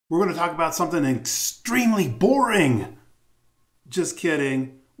We're going to talk about something extremely boring. Just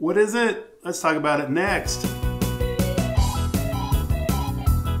kidding. What is it? Let's talk about it next.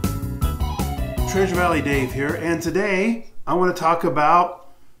 Treasure Valley Dave here, and today I want to talk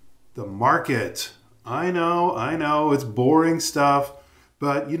about the market. I know, it's boring stuff,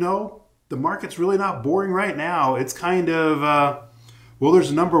 but you know, the market's really not boring right now. It's kind of, well,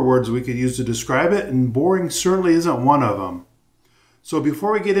 there's a number of words we could use to describe it, and boring certainly isn't one of them. So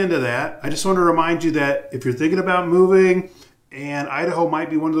before we get into that, I just want to remind you that if you're thinking about moving and Idaho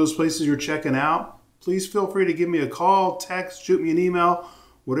might be one of those places you're checking out, please feel free to give me a call, text, shoot me an email,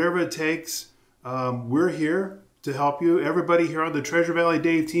 whatever it takes. We're here to help you. Everybody here on the Treasure Valley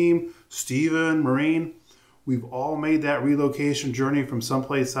Dave team, Steven, Maureen, we've all made that relocation journey from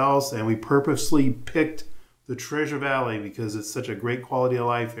someplace else, and we purposely picked the Treasure Valley because it's such a great quality of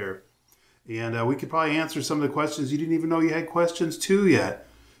life here. And we could probably answer some of the questions you didn't even know you had questions to yet.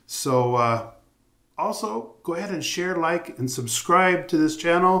 So also go ahead and share, like, and subscribe to this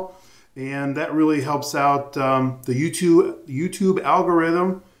channel. And that really helps out the YouTube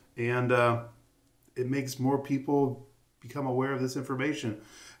algorithm. And it makes more people become aware of this information.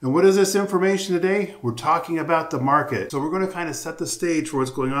 And what is this information today? We're talking about the market. So we're going to kind of set the stage for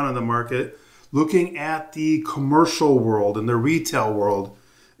what's going on in the market, looking at the commercial world and the retail world.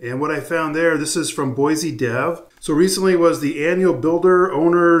 And what I found there, this is from Boise Dev. So recently was the annual Builder,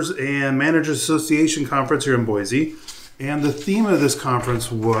 Owners, and Managers Association conference here in Boise. And the theme of this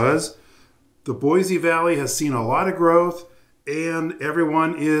conference was the Boise Valley has seen a lot of growth and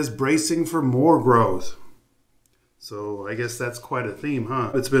everyone is bracing for more growth. So I guess that's quite a theme, huh?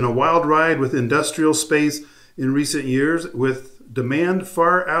 It's been a wild ride with industrial space in recent years, with demand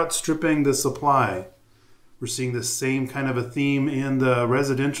far outstripping the supply. We're seeing the same kind of a theme in the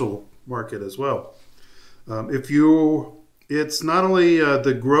residential market as well. It's not only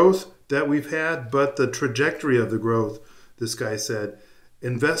the growth that we've had, but the trajectory of the growth, this guy said.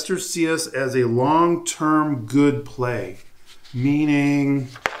 Investors see us as a long-term good play, meaning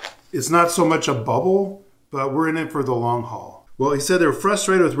it's not so much a bubble, but we're in it for the long haul. Well, he said they're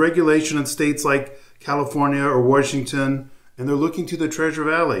frustrated with regulation in states like California or Washington, and they're looking to the Treasure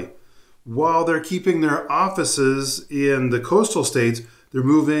Valley. While they're keeping their offices in the coastal states, they're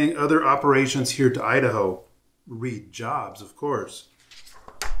moving other operations here to Idaho. Read jobs, of course.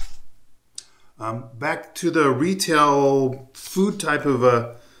 Back to the retail food type of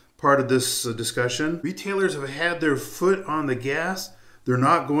a part of this discussion. Retailers have had their foot on the gas. They're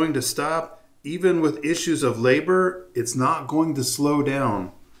not going to stop. Even with issues of labor, it's not going to slow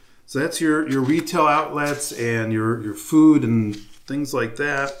down. So that's your retail outlets and your food and things like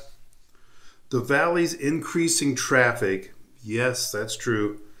that. The valley's increasing traffic. Yes, that's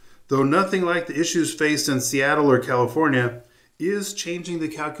true. Though nothing like the issues faced in Seattle or California is changing the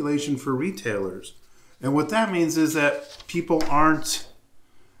calculation for retailers. And what that means is that people aren't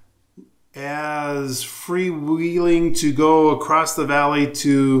as freewheeling to go across the valley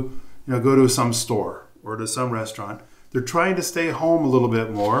to go to some store or to some restaurant. They're trying to stay home a little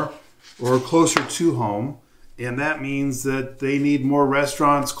bit more or closer to home. And that means that they need more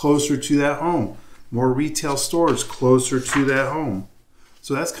restaurants closer to that home, more retail stores closer to that home.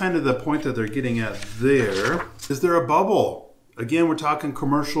 So that's kind of the point that they're getting at there. Is there a bubble? Again, we're talking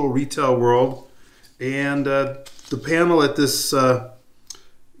commercial retail world. And the panel at this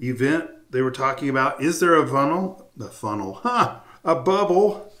event, they were talking about, is there a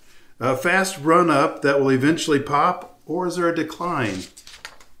bubble, a fast run up that will eventually pop, or is there a decline?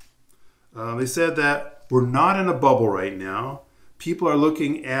 They said that we're not in a bubble right now. People are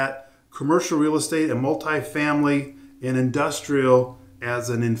looking at commercial real estate and multifamily and industrial as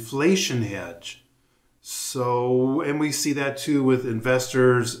an inflation hedge. So, and we see that too with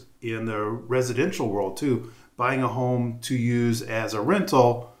investors in the residential world too, buying a home to use as a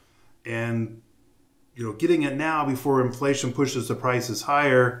rental and getting it now before inflation pushes the prices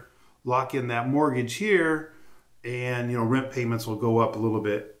higher, lock in that mortgage here, and rent payments will go up a little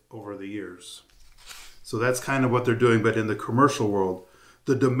bit over the years. So that's kind of what they're doing, but in the commercial world.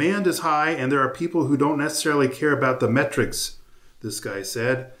 The demand is high, and there are people who don't necessarily care about the metrics, this guy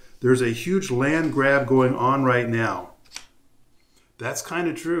said. There's a huge land grab going on right now. That's kind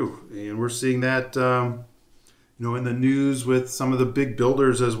of true, and we're seeing that in the news with some of the big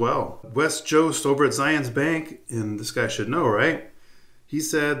builders as well. Wes Jost over at Zions Bank, and this guy should know, right? He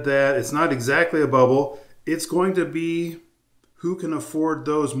said that it's not exactly a bubble. It's going to be who can afford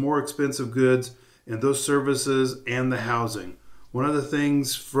those more expensive goods and those services and the housing. One of the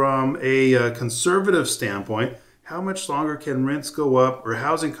things from a conservative standpoint, how much longer can rents go up or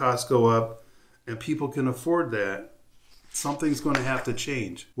housing costs go up and people can afford that? something's going to have to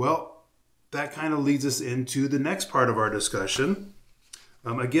change. Well, that kind of leads us into the next part of our discussion.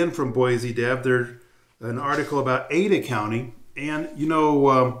 Again, from Boise Dev, there's an article about Ada County. And, you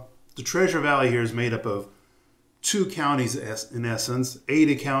know, the Treasure Valley here is made up of two counties in essence.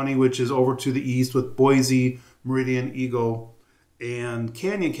 Ada County, which is over to the east with Boise, Meridian, Eagle, and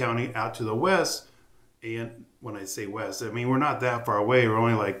Canyon County out to the west. And when I say west, I mean we're not that far away. We're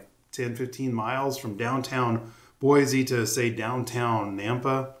only like 10, 15 miles from downtown Boise to, say, downtown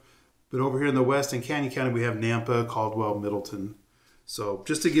Nampa. But over here in the west in Canyon County, we have Nampa, Caldwell, Middleton. So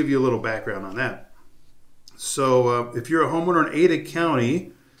just to give you a little background on that. So if you're a homeowner in Ada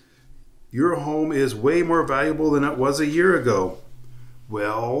County, your home is way more valuable than it was a year ago.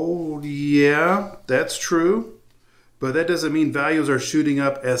 Well, yeah, that's true. But that doesn't mean values are shooting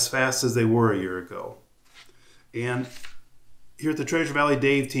up as fast as they were a year ago. And here at the Treasure Valley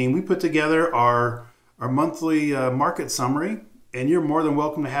Dave team, we put together our monthly market summary. And you're more than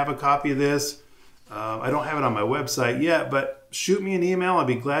welcome to have a copy of this. I don't have it on my website yet, but shoot me an email. I'll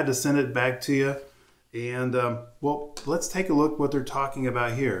be glad to send it back to you. And, well, let's take a look what they're talking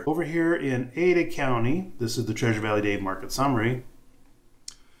about here. Over here in Ada County, this is the Treasure Valley Dave Market Summary.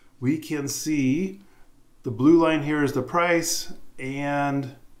 We can see the blue line here is the price,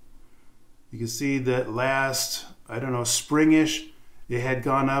 and you can see that last, I don't know, springish, it had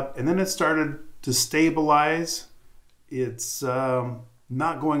gone up, and then it started to stabilize. It's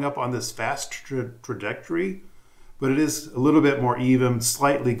not going up on this fast trajectory, but it is a little bit more even,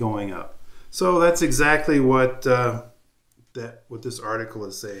 slightly going up. So that's exactly what what this article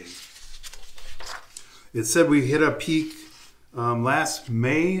is saying. It said we hit a peak last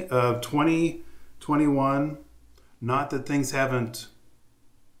May of 2021. Not that things haven't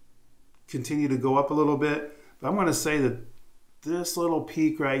continued to go up a little bit, but I'm going to say that this little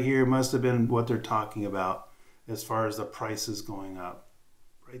peak right here must have been what they're talking about as far as the prices going up.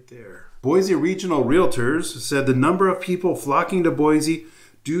 Right there. Boise Regional Realtors said the number of people flocking to Boise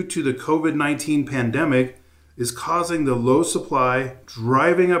due to the COVID-19 pandemic is causing the low supply,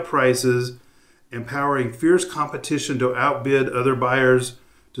 driving up prices, empowering fierce competition to outbid other buyers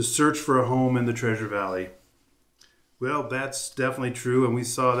to search for a home in the Treasure Valley. Well, that's definitely true, and we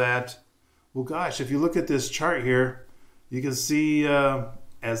saw that. Well, gosh, if you look at this chart here, you can see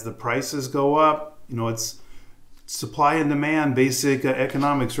as the prices go up, you know, it's supply and demand, basic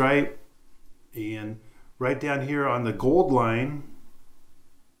economics, right? And right down here on the gold line,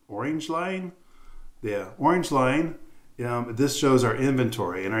 orange line, this shows our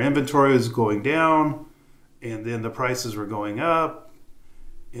inventory, and our inventory is going down, and then the prices were going up.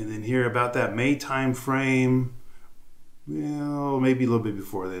 And then here about that May time frame, well, maybe a little bit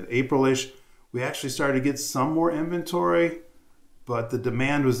before then, April-ish, we actually started to get some more inventory, but the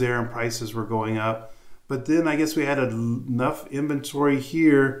demand was there and prices were going up. But then I guess we had enough inventory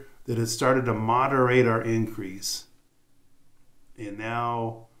here that it started to moderate our increase. And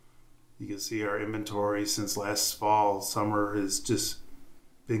now you can see our inventory since last fall, summer, has just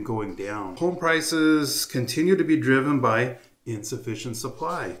been going down. Home prices continue to be driven by insufficient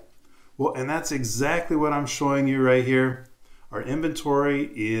supply. Well, and that's exactly what I'm showing you right here. Our inventory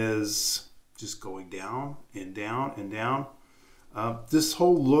is just going down and down and down. This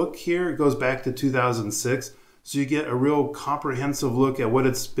whole look here goes back to 2006. So you get a real comprehensive look at what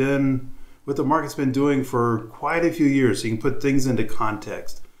the market's been doing for quite a few years. So you can put things into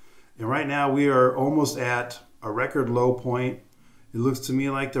context. And right now we are almost at a record low point. It looks to me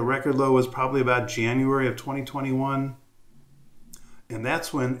like the record low was probably about January of 2021. And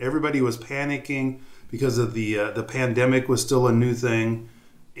that's when everybody was panicking because of the pandemic was still a new thing.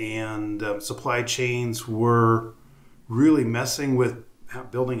 And supply chains were really messing with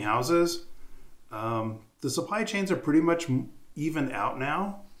building houses. The supply chains are pretty much even out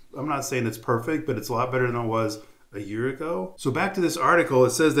now. I'm not saying it's perfect, but it's a lot better than it was a year ago. So back to this article, it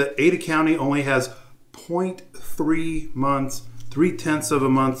says that Ada County only has 0.3 months, 0.3 of a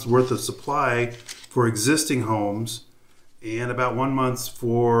month's worth of supply for existing homes and about 1 month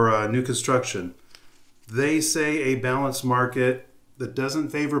for new construction. They say a balanced market that doesn't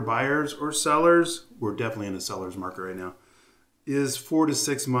favor buyers or sellers, we're definitely in a seller's market right now, is 4 to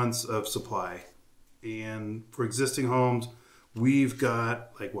 6 months of supply. And for existing homes, we've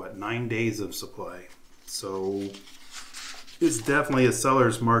got like 9 days of supply. So it's definitely a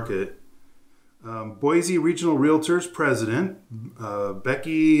seller's market. Boise Regional Realtors President,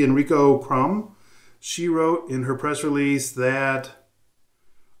 Becky Enrico Crum, she wrote in her press release that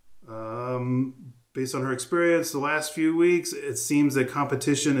based on her experience the last few weeks, it seems that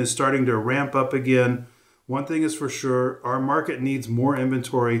competition is starting to ramp up again. One thing is for sure, our market needs more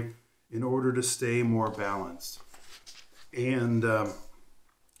inventory in order to stay more balanced. And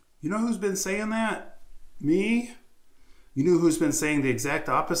you know who's been saying that? Me? You know who's been saying the exact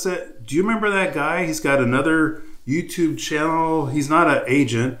opposite? Do you remember that guy? He's got another YouTube channel. He's not an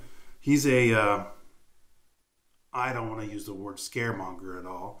agent. He's a, I don't want to use the word scaremonger at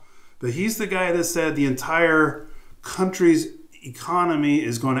all, but he's the guy that said the entire country's economy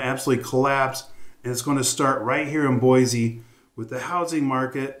is going to absolutely collapse, and it's going to start right here in Boise with the housing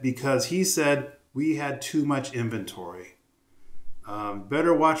market because he said we had too much inventory.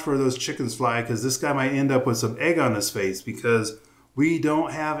 Better watch for those chickens fly, because this guy might end up with some egg on his face because we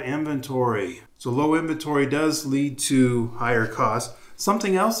don't have inventory. So low inventory does lead to higher costs.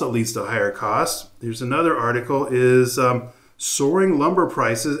 Something else that leads to higher costs, here's another article, is soaring lumber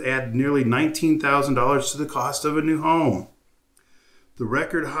prices add nearly $19,000 to the cost of a new home. The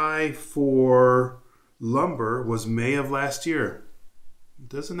record high for lumber was May of last year.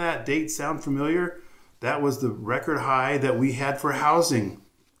 Doesn't that date sound familiar? That was the record high that we had for housing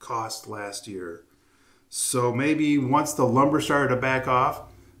cost last year. So maybe once the lumber started to back off,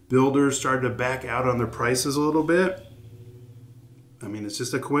 builders started to back out on their prices a little bit. I mean, it's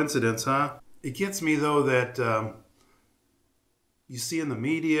just a coincidence, huh? It gets me though that you see in the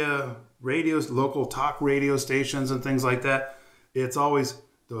media, radios, local talk radio stations and things like that, it's always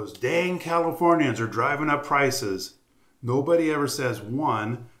those dang Californians are driving up prices. Nobody ever says,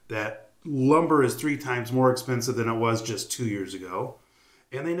 one, that lumber is 3 times more expensive than it was just 2 years ago.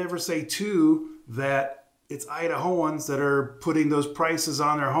 And they never say, two, that it's Idahoans that are putting those prices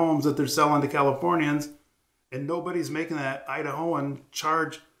on their homes that they're selling to Californians. And nobody's making that Idahoan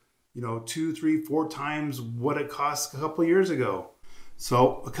charge, 2, 3, 4 times what it cost a couple years ago.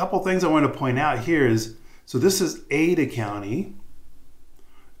 So a couple things I want to point out here is, so this is Ada County,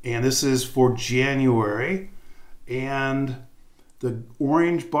 and this is for January. And the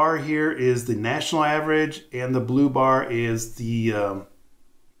orange bar here is the national average, and the blue bar is the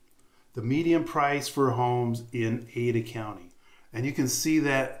median price for homes in Ada County. And you can see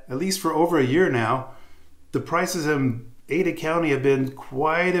that, at least for over a year now, the prices in Ada County have been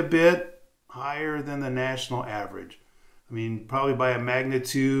quite a bit higher than the national average. I mean, probably by a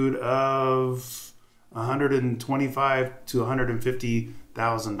magnitude of $125,000 to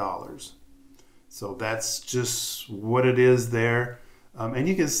 $150,000. So that's just what it is there. And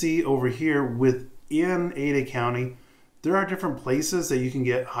you can see over here within Ada County, there are different places that you can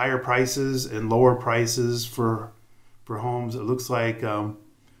get higher prices and lower prices for homes. It looks like you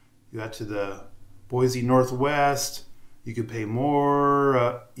got to the Boise Northwest, you could pay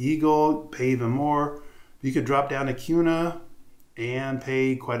more. Eagle, pay even more. You could drop down to Cuna and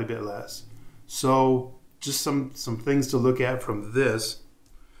pay quite a bit less. So just some things to look at from this.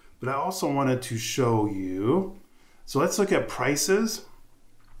 But I also wanted to show you, so let's look at prices.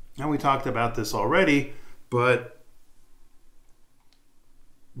 And we talked about this already, but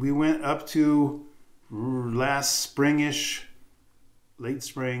we went up to last springish, late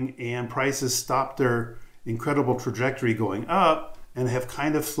spring, and prices stopped their incredible trajectory going up and have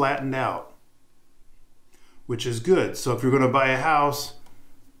kind of flattened out, which is good. So if you're going to buy a house,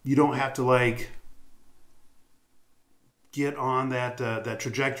 you don't have to get on that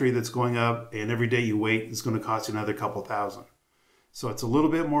trajectory that's going up, and every day you wait, it's going to cost you another couple thousand. So it's a little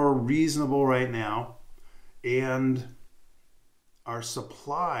bit more reasonable right now, and our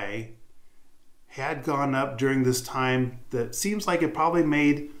supply had gone up during this time. That seems like it probably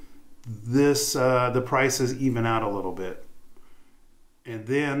made this the prices even out a little bit, and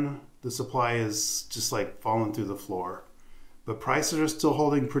then the supply is just falling through the floor, but prices are still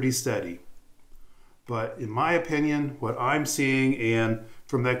holding pretty steady. But in my opinion, what I'm seeing, and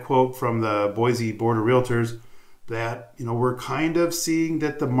from that quote from the Boise Board of Realtors, that we're kind of seeing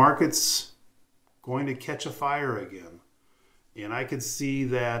that the market's going to catch a fire again. And I could see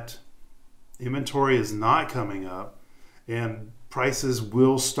that inventory is not coming up and prices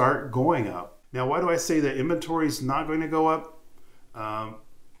will start going up. Now, why do I say that inventory is not going to go up?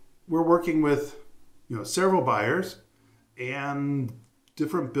 We're working with several buyers and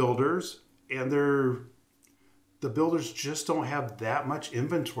different builders, and the builders just don't have that much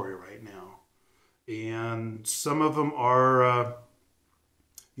inventory right now. And some of them are,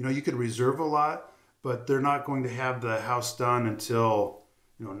 you could reserve a lot, but they're not going to have the house done until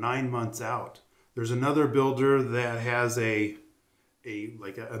 9 months out. There's another builder that has a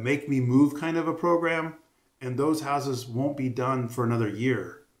make me move kind of a program, and those houses won't be done for another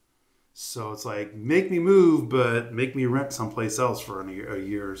year. So it's make me move, but make me rent someplace else for a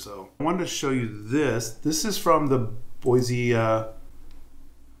year or so. I wanted to show you this. This is from the Boise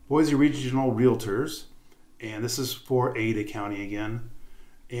Regional Realtors, and this is for Ada County again.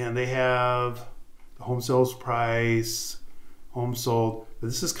 And they have the home sales price, homes sold. But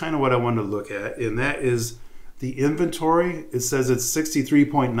this is kind of what I wanted to look at, and that is the inventory. It says it's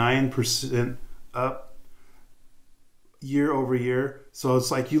 63.9% up year over year. So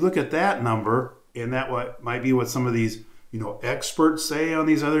it's like you look at that number, and that what might be what some of these experts say on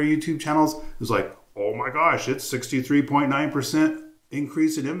these other YouTube channels. It's like, oh my gosh, it's 63.9%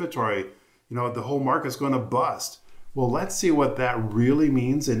 increase in inventory. The whole market's going to bust. Well, let's see what that really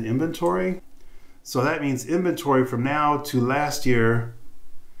means in inventory. So that means inventory from now to last year,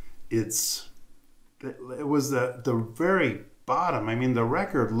 it was the very bottom. I mean, the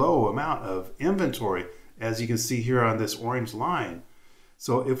record low amount of inventory, as you can see here on this orange line.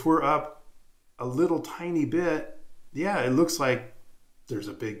 So if we're up a little tiny bit, yeah, it looks like there's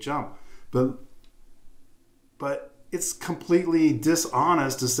a big jump. But it's completely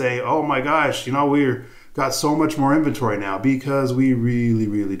dishonest to say, oh my gosh, we've got so much more inventory now, because we really,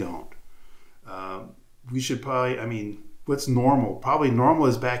 really don't. We should probably, what's normal? Probably normal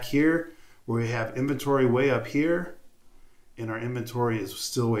is back here where we have inventory way up here and our inventory is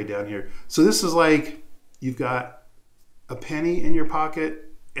still way down here. So this is like you've got a penny in your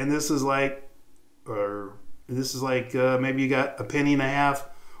pocket, and this is like, maybe you got a penny and a half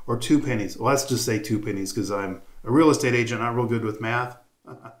or 2 pennies. Well, let's just say 2 pennies because I'm a real estate agent, not real good with math.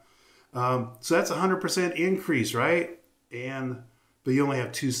 So that's 100% increase, right? But you only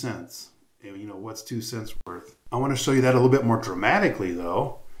have 2 cents. And what's 2 cents worth? I want to show you that a little bit more dramatically,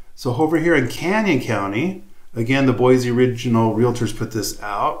 though. So over here in Canyon County, again, the Boise Regional Realtors put this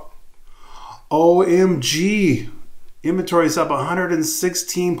out. OMG, inventory is up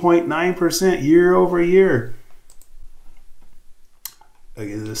 116.9% year over year.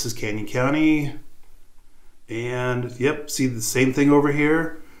 Again, this is Canyon County. And yep, see the same thing over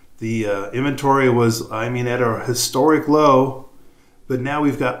here. The inventory was, at a historic low, but now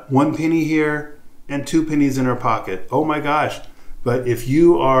we've got 1 penny here and 2 pennies in our pocket. Oh my gosh. But if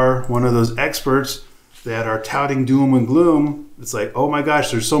you are one of those experts that are touting doom and gloom, it's like, oh my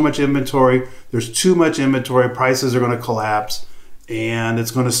gosh, there's so much inventory. There's too much inventory. Prices are going to collapse, and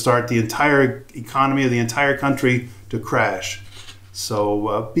it's going to start the entire economy of the entire country to crash.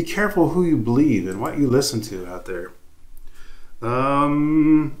 So be careful who you believe and what you listen to out there. I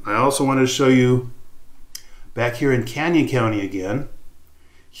also want to show you back here in Canyon County again.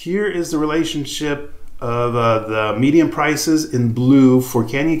 Here is the relationship of the median prices in blue for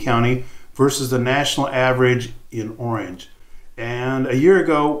Canyon County versus the national average in orange. And a year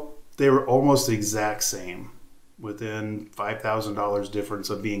ago, they were almost the exact same, within $5,000 difference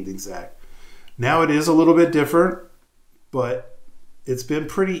of being the exact. Now it is a little bit different, but it's been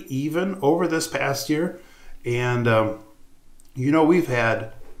pretty even over this past year. And we've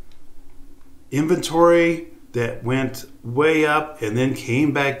had inventory that went way up and then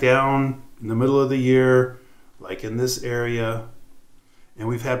came back down in the middle of the year, like in this area. And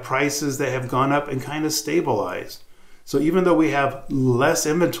we've had prices that have gone up and kind of stabilized. So even though we have less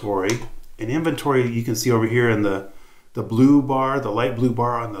inventory, and inventory you can see over here in the blue bar, the light blue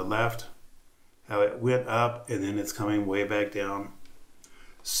bar on the left, how it went up and then it's coming way back down.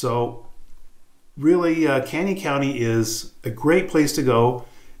 So really, Canyon County is a great place to go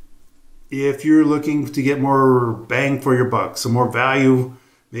if you're looking to get more bang for your buck, some more value.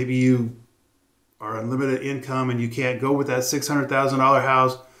 Maybe you are unlimited income and you can't go with that $600,000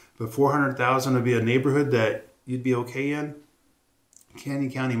 house, but $400,000 would be a neighborhood that you'd be okay in.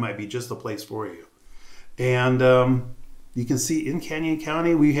 Canyon County might be just the place for you. And you can see in Canyon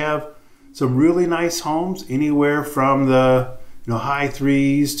County we have some really nice homes, anywhere from the high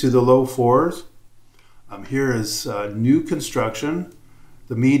 3s to the low 4s. Here is new construction.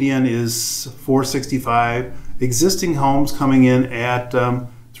 The median is $465. Existing homes coming in at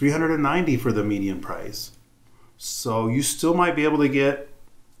 $390 for the median price. So you still might be able to get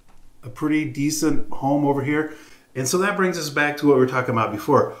a pretty decent home over here. And so that brings us back to what we were talking about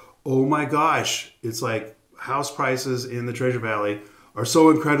before. Oh my gosh, it's like house prices in the Treasure Valley are so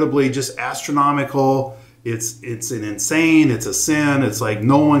incredibly just astronomical. It's an insane, it's a sin. It's like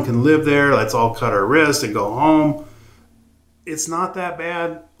no one can live there. Let's all cut our wrists and go home. It's not that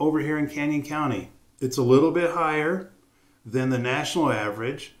bad over here in Canyon County. It's a little bit higher than the national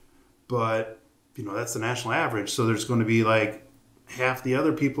average, but that's the national average. So there's going to be like half the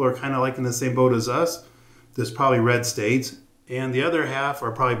other people are kind of like in the same boat as us. There's probably red states, and the other half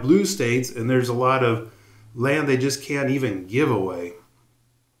are probably blue states, and there's a lot of land they just can't even give away.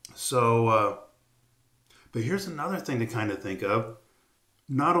 So, but here's another thing to kind of think of.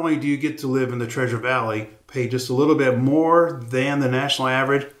 Not only do you get to live in the Treasure Valley, pay just a little bit more than the national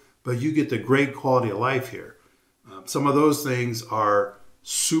average, but you get the great quality of life here. Some of those things are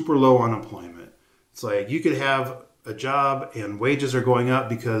super low unemployment. It's like you could have a job and wages are going up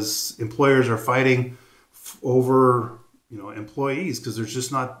because employers are fighting over, employees because there's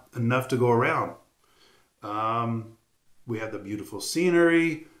just not enough to go around. We have the beautiful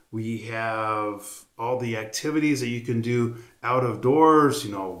scenery. We have all the activities that you can do out of doors,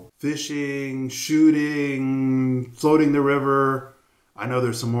 fishing, shooting, floating the river. I know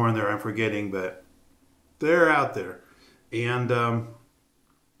there's some more in there I'm forgetting, but they're out there. And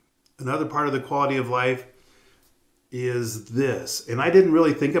another part of the quality of life is this. And I didn't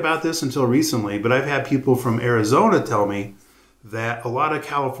really think about this until recently, but I've had people from Arizona tell me that a lot of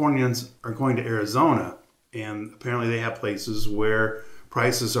Californians are going to Arizona. And apparently they have places where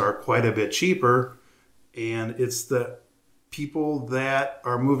prices are quite a bit cheaper. And it's the people that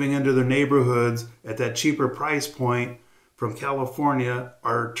are moving into their neighborhoods at that cheaper price point from California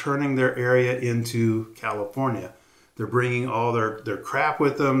are turning their area into California. They're bringing all their crap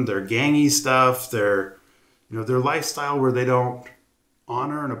with them, their gangy stuff, their lifestyle where they don't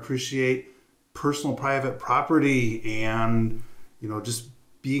honor and appreciate personal private property and, just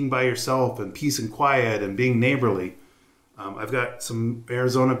being by yourself and peace and quiet and being neighborly. I've got some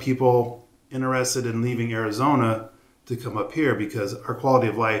Arizona people interested in leaving Arizona to come up here because our quality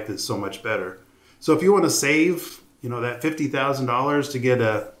of life is so much better. So if you want to save, that $50,000 to get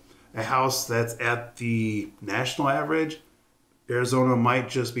a house that's at the national average, Arizona might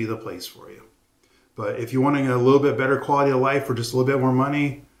just be the place for you. But if you're wanting a little bit better quality of life for just a little bit more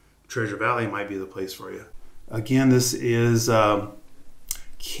money, Treasure Valley might be the place for you. Again, this is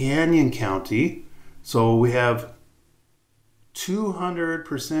Canyon County. So we have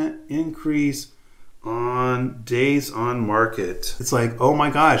 200% increase on days on market. It's like, oh my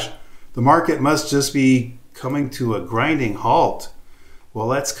gosh, the market must just be coming to a grinding halt. Well,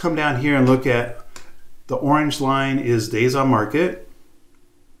 let's come down here and look at the orange line is days on market.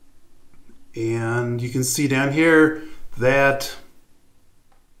 And you can see down here that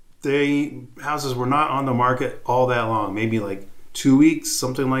the houses were not on the market all that long, maybe like 2 weeks,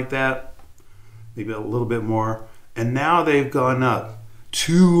 something like that, maybe a little bit more. And now they've gone up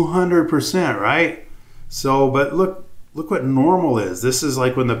 200%, right? So, but look what normal is. This is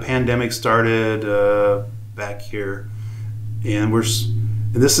like when the pandemic started back here. And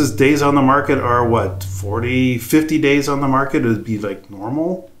this is days on the market are what, 40, 50 days on the market would be like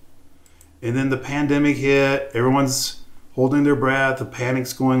normal. And then the pandemic hit, everyone's holding their breath, the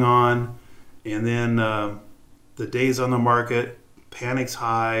panic's going on. And then the days on the market, panic's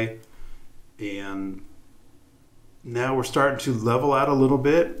high. And now we're starting to level out a little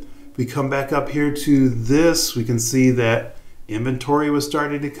bit. We come back up here to this, we can see that inventory was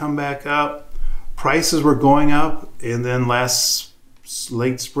starting to come back up. Prices were going up, and then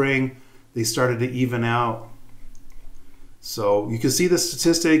late spring, they started to even out. So you can see the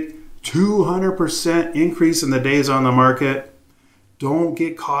statistic, 200% increase in the days on the market. Don't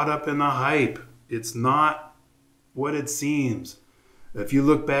get caught up in the hype. It's not what it seems. If you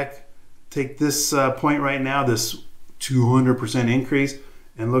look back, take this point right now, this 200% increase,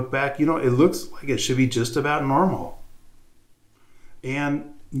 and look back, it looks like it should be just about normal.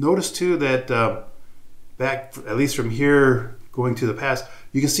 And notice too that back, at least from here going to the past,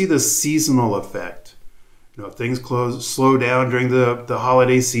 you can see the seasonal effect. Things slow down during the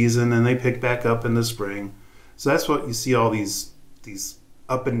holiday season and they pick back up in the spring. So that's what you see all these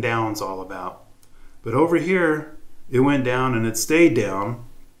up and downs all about. But over here, it went down and it stayed down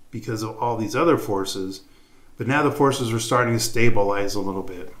because of all these other forces. But now the forces are starting to stabilize a little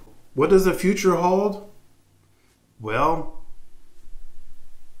bit. What does the future hold? Well,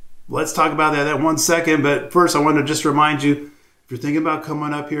 let's talk about that in 1 second. But first, I want to just remind you, if you're thinking about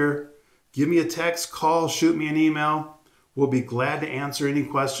coming up here, give me a text, call, shoot me an email. We'll be glad to answer any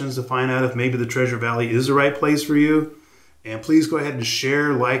questions to find out if maybe the Treasure Valley is the right place for you. And please go ahead and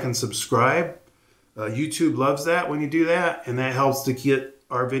share, like, and subscribe. YouTube loves that when you do that, and that helps to get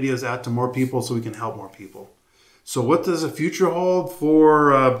our videos out to more people so we can help more people. So what does the future hold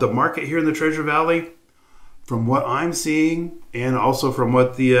for the market here in the Treasure Valley? From what I'm seeing, and also from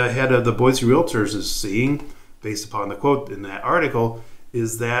what the head of the Boise Realtors is seeing, based upon the quote in that article,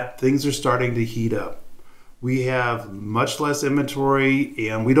 is that things are starting to heat up. We have much less inventory,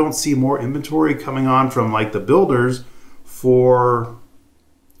 and we don't see more inventory coming on from like the builders for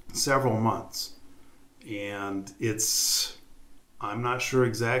several months. And I'm not sure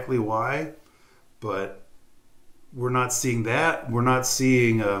exactly why, but we're not seeing that. We're not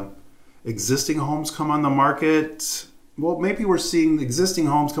seeing existing homes come on the market. Well, maybe we're seeing existing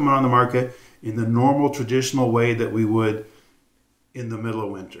homes coming on the market in the normal traditional way that we would in the middle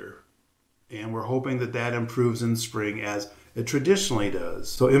of winter. And we're hoping that improves in spring as it traditionally does.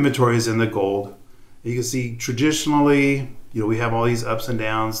 So inventory is in the gold. You can see traditionally, we have all these ups and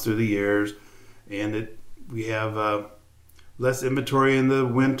downs through the years, and we have less inventory in the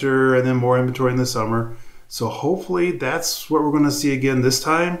winter and then more inventory in the summer. So hopefully that's what we're going to see again this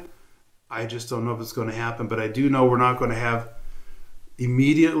time. I just don't know if it's going to happen, but I do know we're not going to have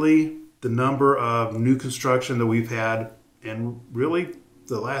immediately the number of new construction that we've had. And really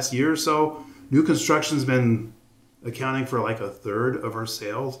the last year or so, new construction's been accounting for like a third of our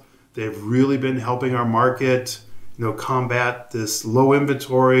sales. They've really been helping our market, combat this low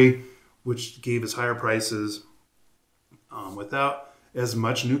inventory, which gave us higher prices. Without as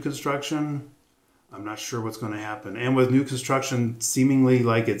much new construction, I'm not sure what's going to happen. And with new construction seemingly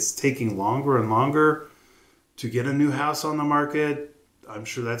like it's taking longer and longer to get a new house on the market, I'm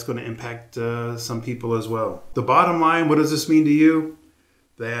sure that's going to impact some people as well. The bottom line, what does this mean to you?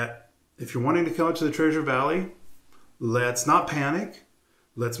 That if you're wanting to come up to the Treasure Valley, let's not panic.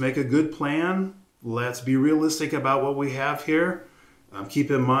 Let's make a good plan. Let's be realistic about what we have here.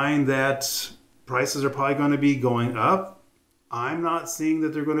 Keep in mind that prices are probably going to be going up. I'm not seeing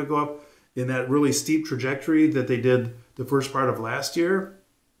that they're going to go up in that really steep trajectory that they did the first part of last year,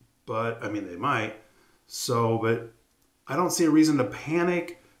 but they might. But I don't see a reason to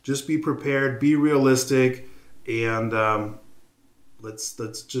panic. Just be prepared, be realistic, and let's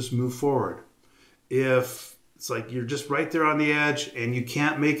just move forward. If it's like you're just right there on the edge and you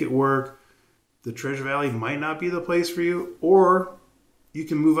can't make it work, the Treasure Valley might not be the place for you, or you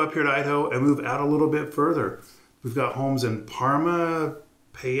can move up here to Idaho and move out a little bit further. We've got homes in Parma,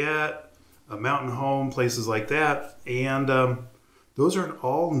 Payette, a Mountain Home, places like that. And those are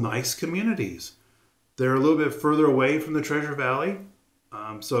all nice communities. They're a little bit further away from the Treasure Valley.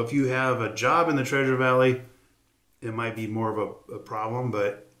 So if you have a job in the Treasure Valley, it might be more of a problem.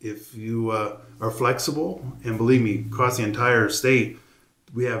 But if you are flexible, and believe me, across the entire state,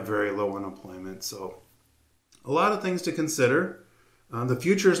 we have very low unemployment. So a lot of things to consider. The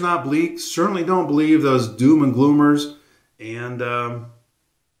future is not bleak. Certainly don't believe those doom and gloomers. And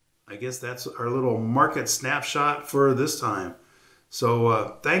I guess that's our little market snapshot for this time.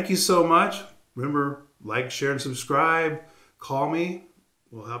 So thank you so much. Remember, like, share, and subscribe. Call me.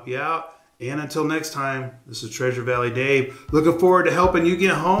 We'll help you out. And until next time, this is Treasure Valley Dave. Looking forward to helping you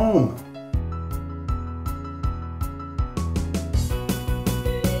get home.